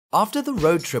After the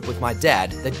road trip with my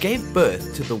dad that gave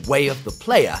birth to the way of the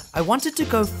player, I wanted to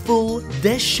go full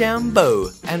Deschambeau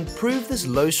and prove this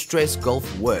low-stress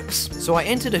golf works. So I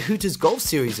entered a Hooters Golf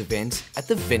Series event at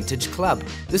the Vintage Club.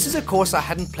 This is a course I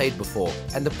hadn't played before,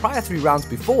 and the prior 3 rounds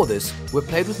before this were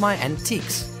played with my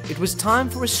antiques. It was time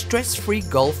for a stress-free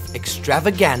golf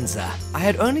extravaganza. I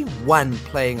had only one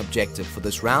playing objective for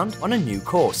this round on a new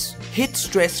course: hit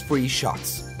stress-free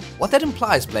shots. What that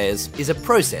implies, players, is a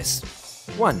process.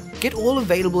 1. Get all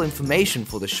available information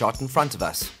for the shot in front of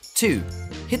us. 2.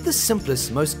 Hit the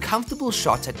simplest, most comfortable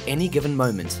shot at any given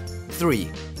moment.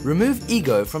 3. Remove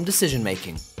ego from decision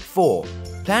making. 4.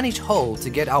 Plan each hole to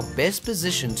get our best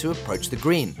position to approach the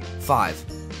green. 5.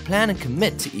 Plan and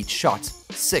commit to each shot.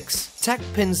 6. Tack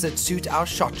pins that suit our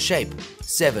shot shape.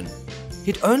 7.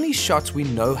 Hit only shots we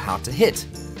know how to hit.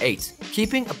 8.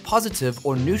 Keeping a positive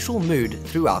or neutral mood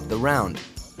throughout the round.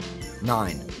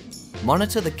 9.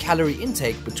 Monitor the calorie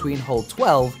intake between hole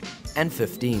 12 and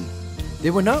 15.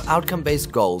 There were no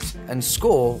outcome-based goals, and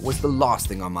score was the last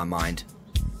thing on my mind.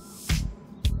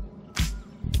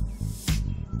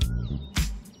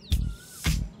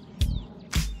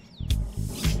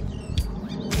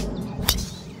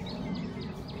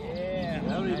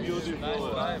 Very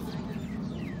beautiful.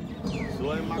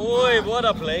 Oi, what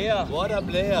a player! What a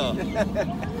player!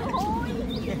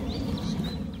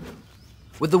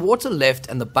 With the water left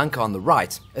and the bunker on the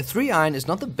right, a 3-iron is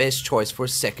not the best choice for a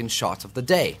second shot of the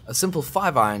day. A simple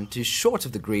 5-iron too short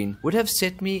of the green would have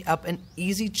set me up an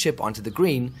easy chip onto the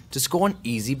green to score an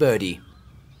easy birdie.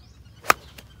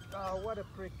 Oh, what a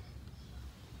prick.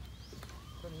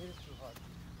 Couldn't hit it too hard.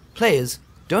 Players,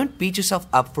 don't beat yourself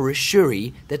up for a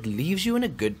shuri that leaves you in a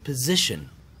good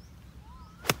position.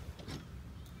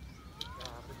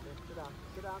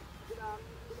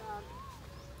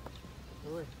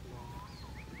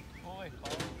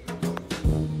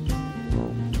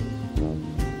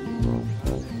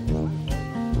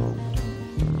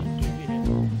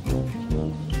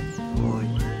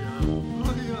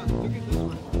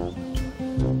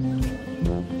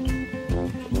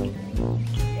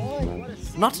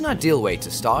 Not an ideal way to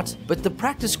start, but the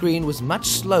practice green was much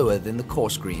slower than the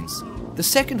course greens. The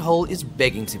second hole is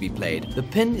begging to be played. The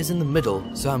pin is in the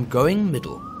middle, so I'm going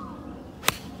middle.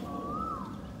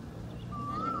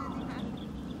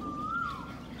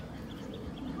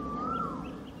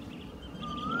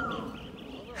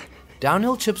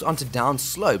 Downhill chips onto down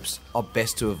slopes are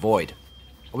best to avoid.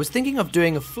 I was thinking of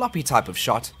doing a floppy type of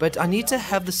shot, but I need to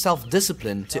have the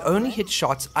self-discipline to only hit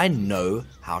shots I know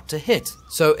how to hit.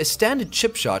 So a standard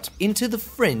chip shot into the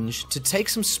fringe to take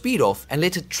some speed off and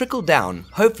let it trickle down,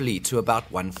 hopefully to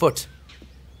about 1 foot.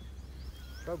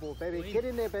 Go ball, baby. Get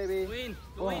in there, baby. Win,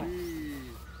 Oh. win.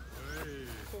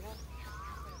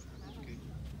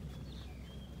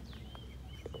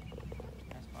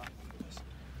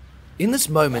 In this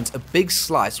moment, a big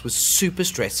slice was super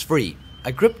stress-free. I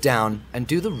grip down and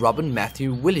do the Robin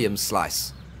Matthew Williams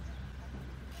slice.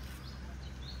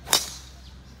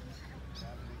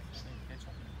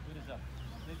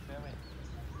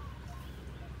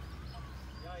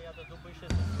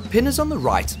 Pin is on the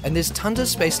right and there's tons of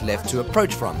space left to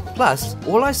approach from. Plus,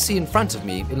 all I see in front of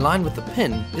me, in line with the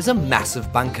pin, is a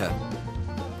massive bunker.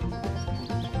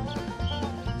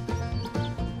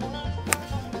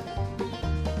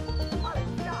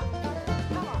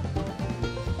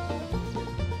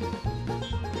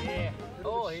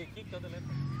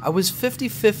 I was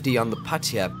 50-50 on the putt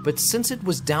here, but since it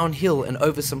was downhill and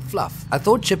over some fluff, I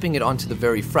thought chipping it onto the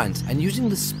very front and using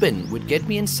the spin would get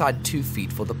me inside 2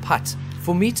 feet for the putt.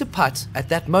 For me to putt at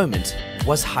that moment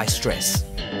was high stress.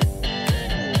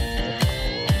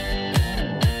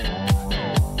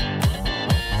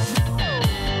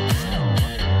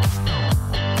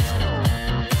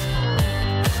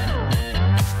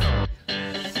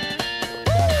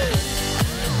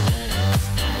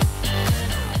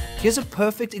 Here's a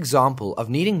perfect example of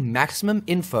needing maximum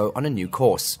info on a new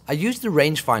course. I used the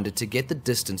rangefinder to get the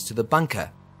distance to the bunker.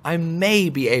 I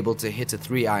may be able to hit a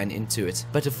 3-iron into it,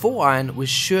 but a 4-iron was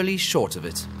surely short of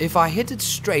it. If I hit it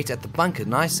straight at the bunker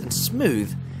nice and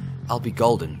smooth, I'll be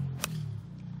golden.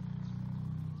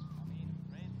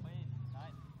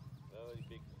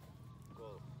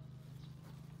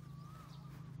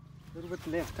 A little bit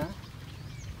left, huh?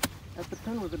 At the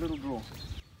pin with a little draw.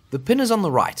 The pin is on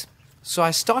the right, so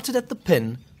I started at the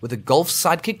pin with a golf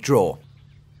sidekick draw.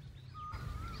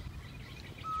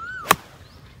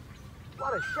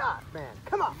 What a shot, man.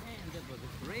 Come on. Man, that was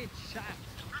a great shot.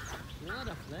 What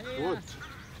a player. Good.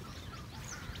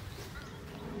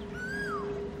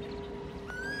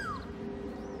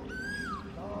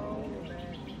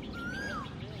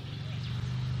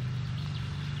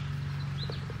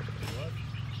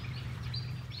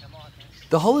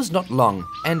 The hole is not long,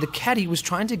 and the caddy was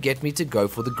trying to get me to go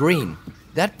for the green.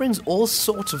 That brings all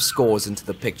sorts of scores into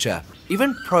the picture.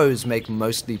 Even pros make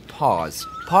mostly pars.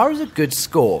 Par is a good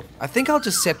score. I think I'll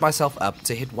just set myself up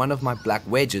to hit one of my black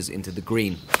wedges into the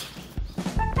green.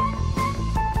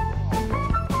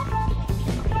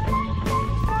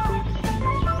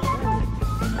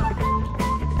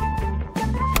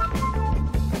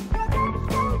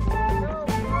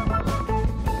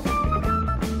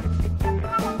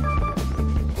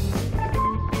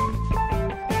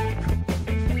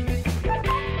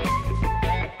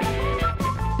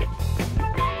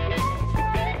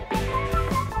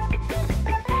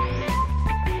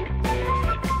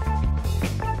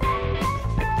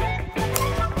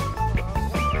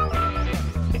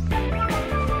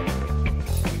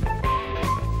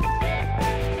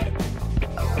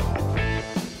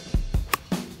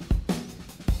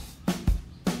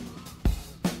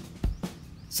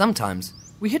 Sometimes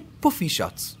we hit puffy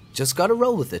shots, just gotta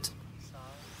roll with it.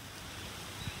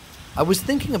 I was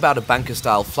thinking about a bunker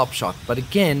style flop shot, but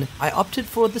again, I opted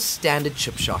for the standard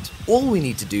chip shot. All we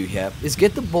need to do here is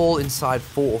get the ball inside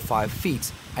 4 or 5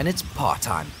 feet, and it's par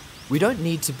time. We don't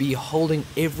need to be holding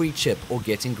every chip or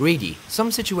getting greedy.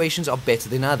 Some situations are better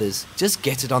than others, just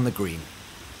get it on the green.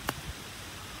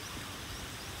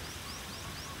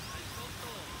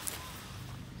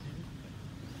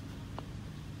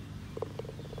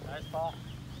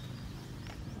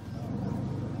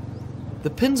 The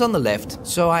pin's on the left,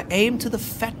 so I aim to the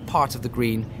fat part of the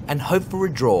green and hope for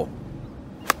a draw.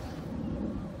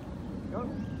 Go,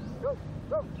 go,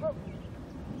 go, go.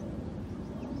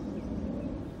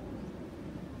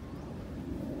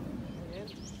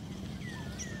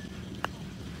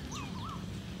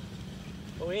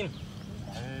 Go in.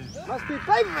 Must be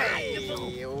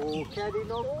baby. Oh, caddy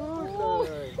no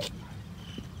good.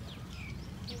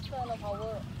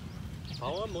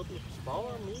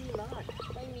 Power me not.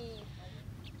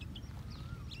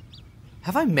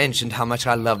 Have I mentioned how much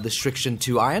I love the Striction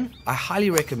 2 iron? I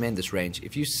highly recommend this range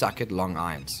if you suck at long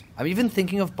irons. I'm even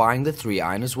thinking of buying the 3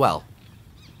 iron as well.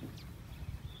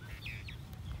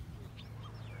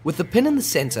 With the pin in the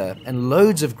center and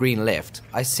loads of green left,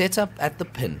 I set up at the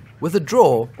pin. With a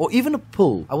draw or even a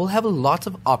pull, I will have a lot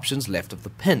of options left of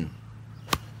the pin.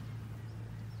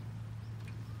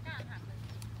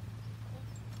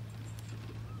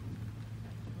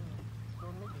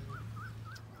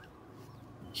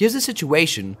 Here's a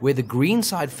situation where the green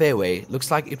side fairway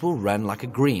looks like it will run like a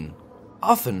green.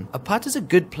 Often, a putt is a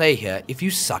good play here if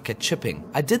you suck at chipping.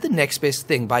 I did the next best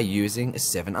thing by using a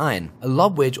 7 iron. A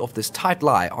lob wedge off this tight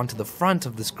lie onto the front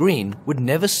of this green would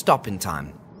never stop in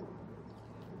time.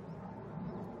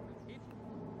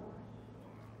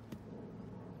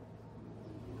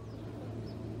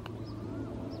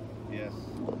 Yes.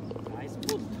 Nice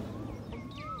putt.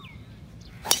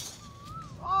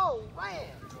 Oh, man.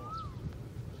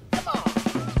 Come on.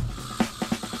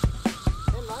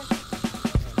 Hey, man.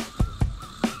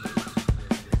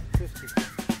 50.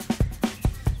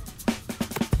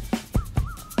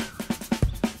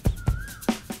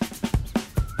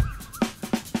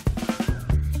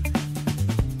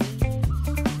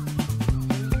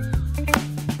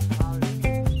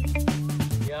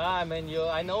 Yeah, I mean,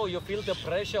 I know you feel the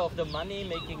pressure of the money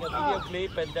making a video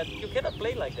clip, and that you cannot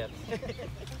play like that.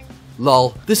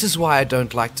 Lol, this is why I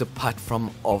don't like to putt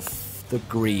from off the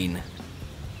green.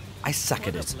 I suck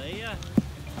at it. Player.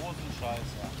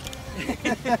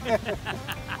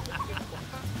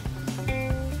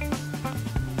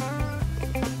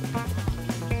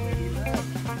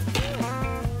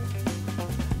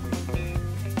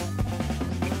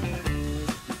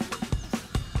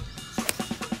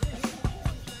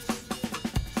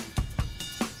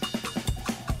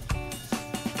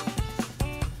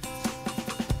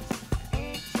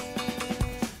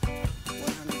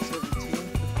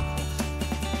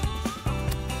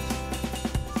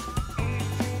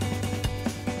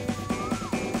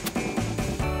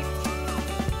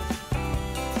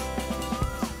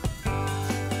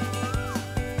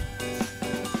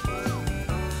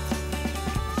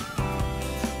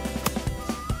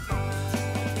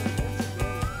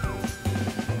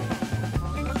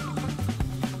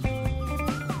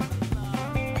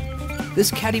 This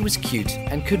caddy was cute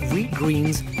and could read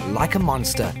greens like a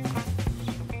monster.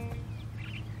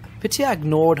 Pity I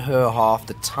ignored her half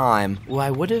the time, or I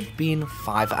would have been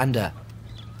 5 under.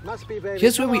 Must be, baby.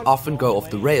 Here's where Come we on. often go off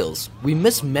the rails. We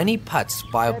miss many putts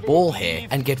by a ball hair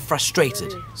and get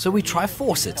frustrated, so we try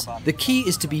force it. The key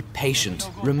is to be patient,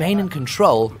 remain in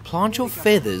control, plant your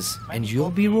feathers, and you'll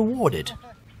be rewarded.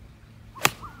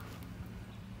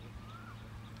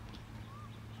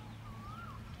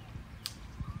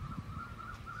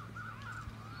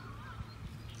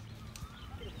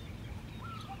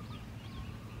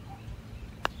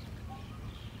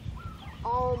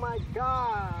 my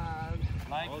God!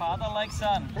 Like father, like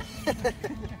son.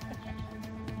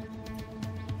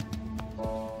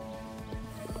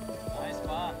 Nice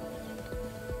bar.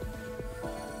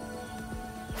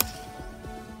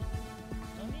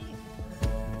 No need.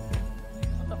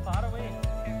 Not far away.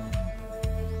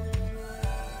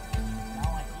 Now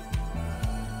I keep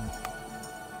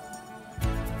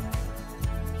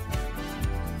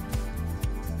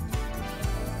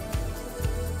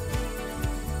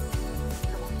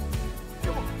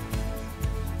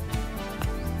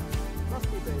Must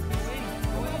be baby.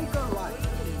 Let it go right.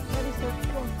 Let it go.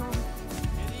 Come.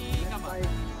 Left side.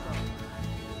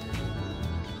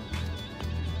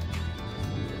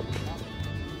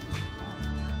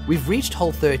 We've reached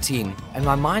hole 13, and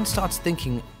my mind starts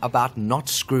thinking about not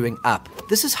screwing up.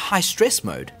 This is high stress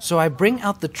mode, so I bring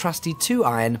out the trusty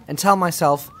 2-iron and tell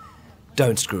myself,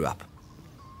 don't screw up.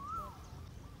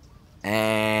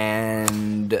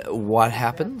 And what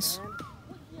happens?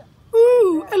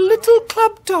 Ooh, a little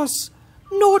club toss.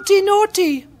 Naughty,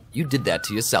 naughty. You did that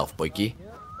to yourself, Boykie.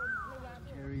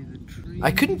 Carry the tree. I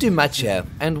couldn't do much here,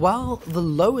 and while the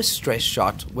lowest stress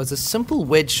shot was a simple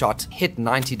wedge shot hit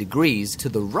 90 degrees to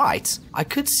the right, I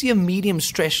could see a medium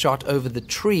stress shot over the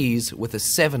trees with a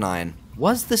 7-iron.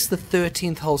 Was this the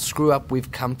 13th hole screw up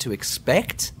we've come to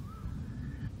expect?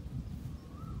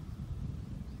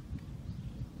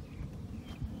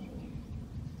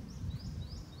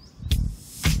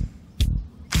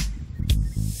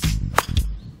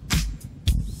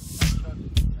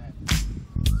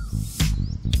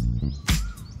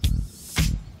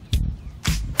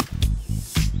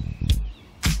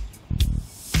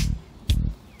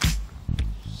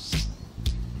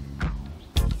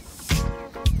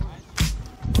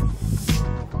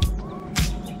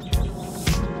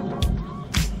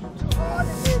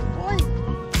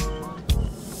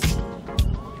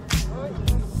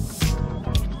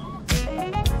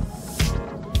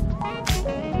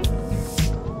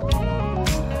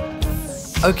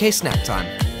 Okay, snack time.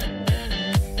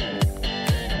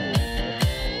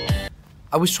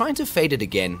 I was trying to fade it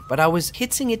again, but I was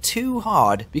hitting it too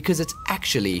hard because it's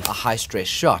actually a high stress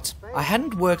shot. I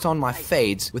hadn't worked on my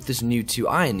fades with this new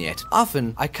 2-iron yet.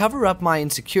 Often, I cover up my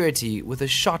insecurity with a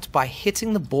shot by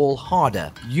hitting the ball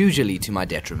harder, usually to my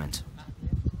detriment.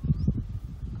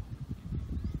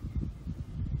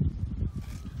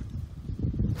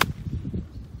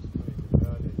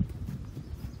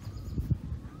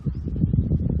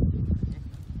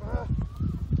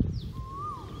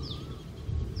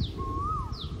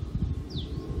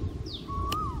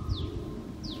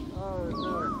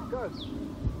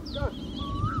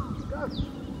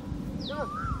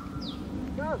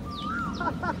 Go!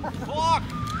 Fuck!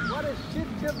 What a shit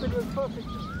chip, it was perfect.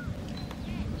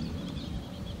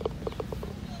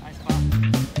 nice bar.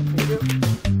 Thank you.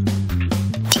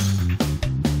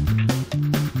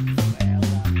 Well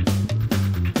done.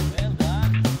 Well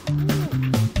done.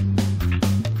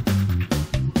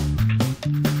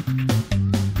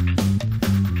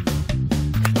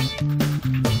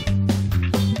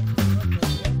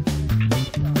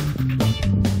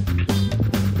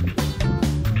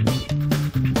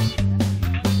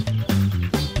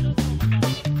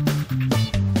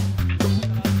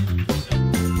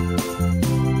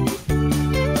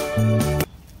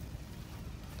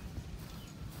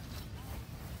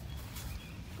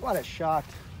 What a shot.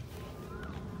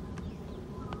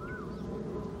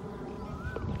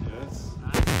 Yes.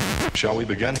 Shall we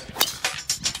begin?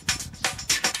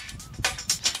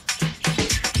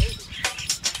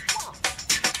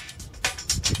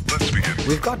 Let's begin.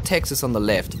 We've got Texas on the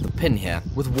left, the pin here,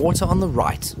 with water on the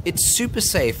right. It's super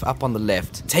safe up on the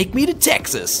left. Take me to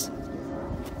Texas!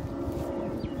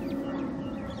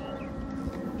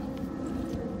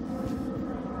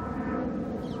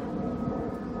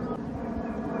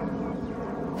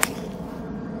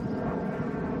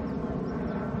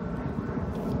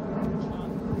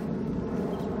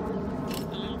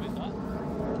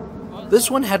 This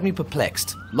one had me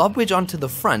perplexed. Lob wedge onto the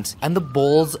front, and the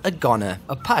ball's a goner.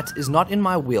 A putt is not in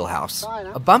my wheelhouse.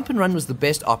 A bump and run was the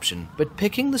best option, but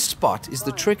picking the spot is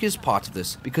the trickiest part of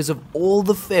this because of all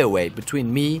the fairway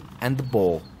between me and the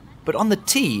ball. But on the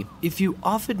tee, if you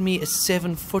offered me a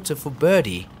 7-footer for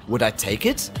birdie, would I take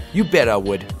it? You bet I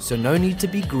would, so no need to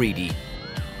be greedy.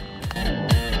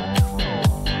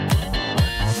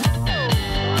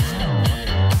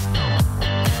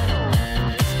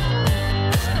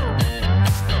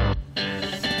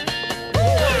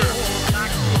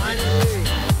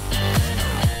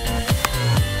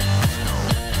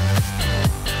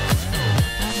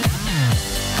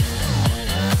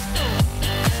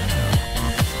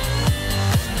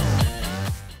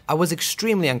 I was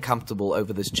extremely uncomfortable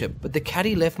over this chip, but the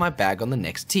caddy left my bag on the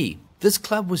next tee. This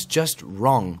club was just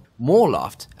wrong. More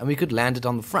loft and we could land it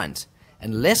on the front,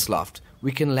 and less loft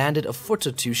we can land it a foot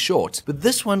or two short, but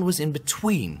this one was in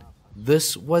between.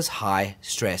 This was high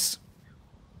stress.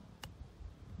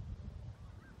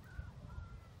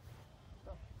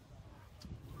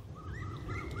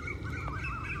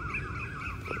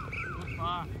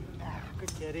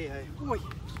 Good caddy, hey. Oi.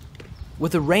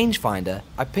 With a rangefinder,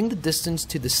 I pinged the distance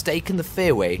to the stake in the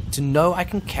fairway to know I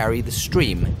can carry the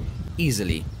stream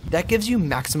easily. That gives you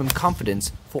maximum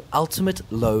confidence for ultimate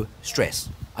low stress.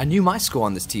 I knew my score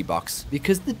on this tee box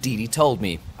because the DD told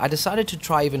me. I decided to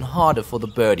try even harder for the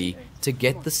birdie to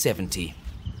get the 70.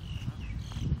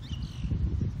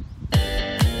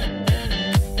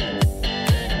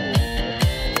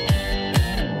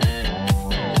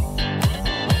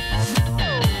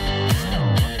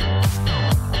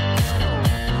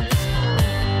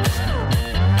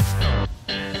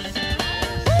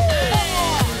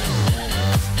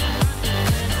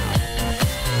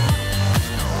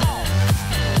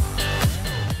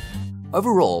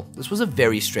 Overall, this was a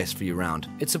very stress-free round.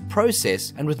 It's a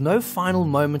process, and with no final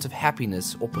moment of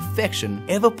happiness or perfection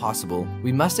ever possible,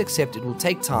 we must accept it will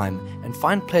take time and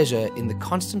find pleasure in the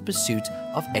constant pursuit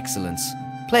of excellence.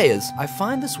 Players, I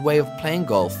find this way of playing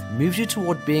golf moves you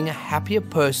toward being a happier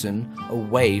person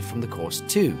away from the course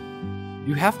too.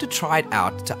 You have to try it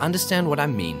out to understand what I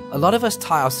mean. A lot of us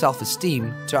tie our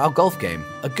self-esteem to our golf game.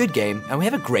 A good game and we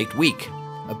have a great week.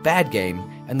 A bad game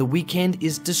and the weekend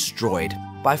is destroyed.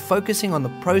 By focusing on the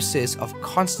process of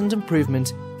constant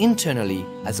improvement internally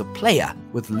as a player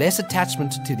with less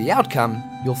attachment to the outcome,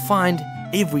 you'll find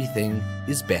everything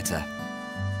is better.